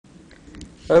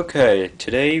Okay,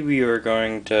 today we are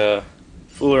going to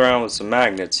fool around with some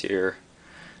magnets here.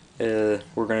 We're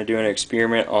going to do an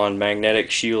experiment on magnetic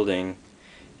shielding.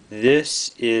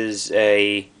 This is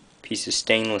a piece of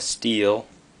stainless steel,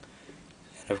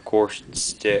 and of course it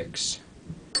sticks.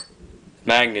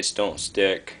 Magnets don't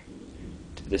stick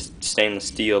to this stainless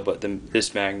steel, but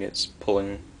this magnet's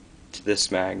pulling to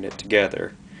this magnet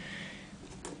together.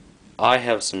 I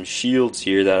have some shields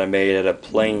here that I made out of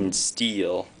plain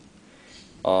steel.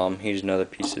 Here's another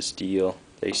piece of steel.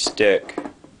 They stick,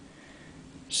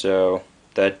 so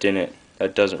that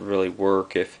doesn't really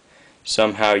work. If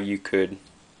somehow you could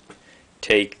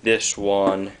take this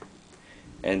one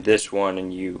and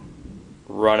you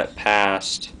run it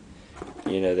past,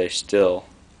 they still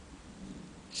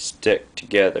stick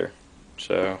together.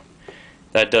 So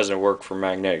that doesn't work for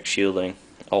magnetic shielding.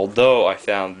 Although I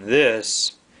found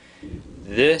this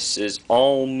is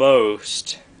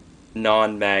almost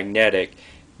non-magnetic.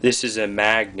 This is a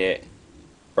magnet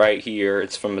right here.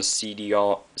 It's from a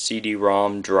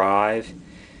CD-ROM drive,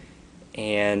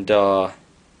 and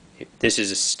this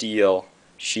is a steel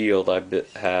shield I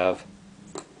have.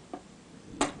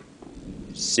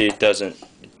 See, it doesn't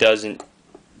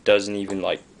even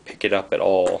like pick it up at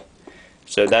all.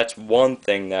 So that's one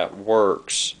thing that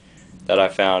works that I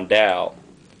found out.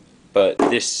 But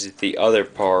this is the other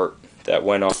part that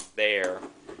went on there,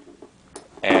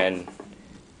 and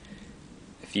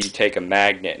if you take a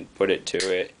magnet and put it to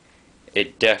it,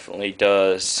 it definitely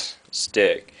does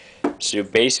stick. So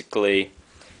basically,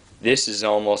 this is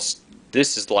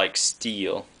like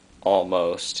steel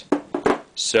almost.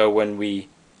 So when we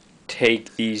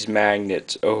take these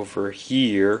magnets over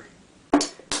here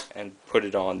and put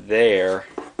it on there,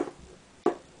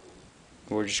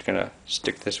 we're just gonna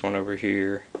stick this one over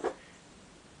here.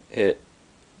 It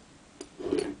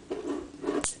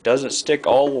doesn't stick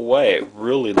all the way. It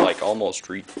really like almost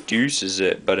reduces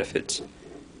it, but if it's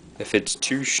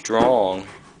too strong,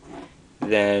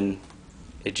 then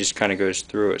it just kind of goes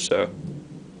through it. So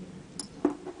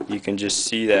you can just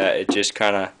see that it just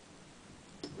kind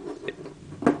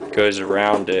of goes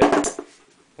around it.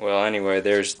 Well, anyway,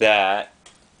 there's that,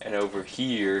 and over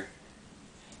here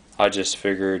I just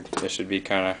figured this would be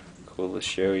kind of cool to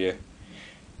show you.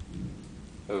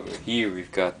 Over here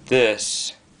we've got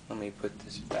this. Let me put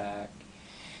this back.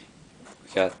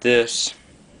 We got this.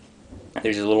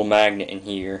 There's a little magnet in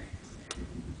here.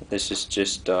 This is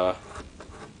just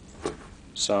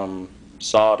some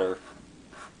solder.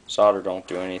 Solder don't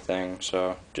do anything,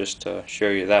 so just to show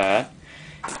you that.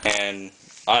 And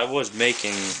I was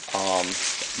making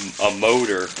a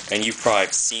motor, and you've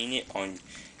probably seen it on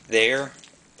there,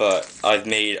 but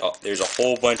there's a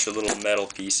whole bunch of little metal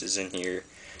pieces in here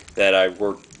that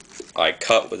I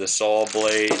cut with a saw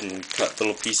blade and cut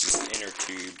little pieces of inner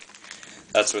tube.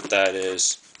 That's what that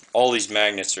is. All these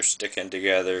magnets are sticking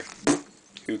together.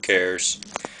 Who cares?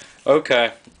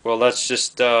 Okay, well that's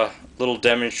just a little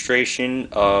demonstration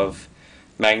of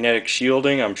magnetic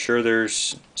shielding. I'm sure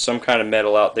there's some kind of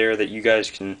metal out there that you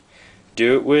guys can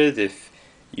do it with. If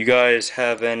you guys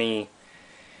have any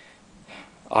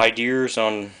ideas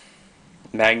on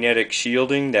magnetic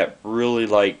shielding that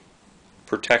really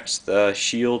protects the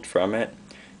shield from it,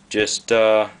 just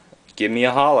give me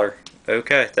a holler.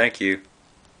 Okay, thank you.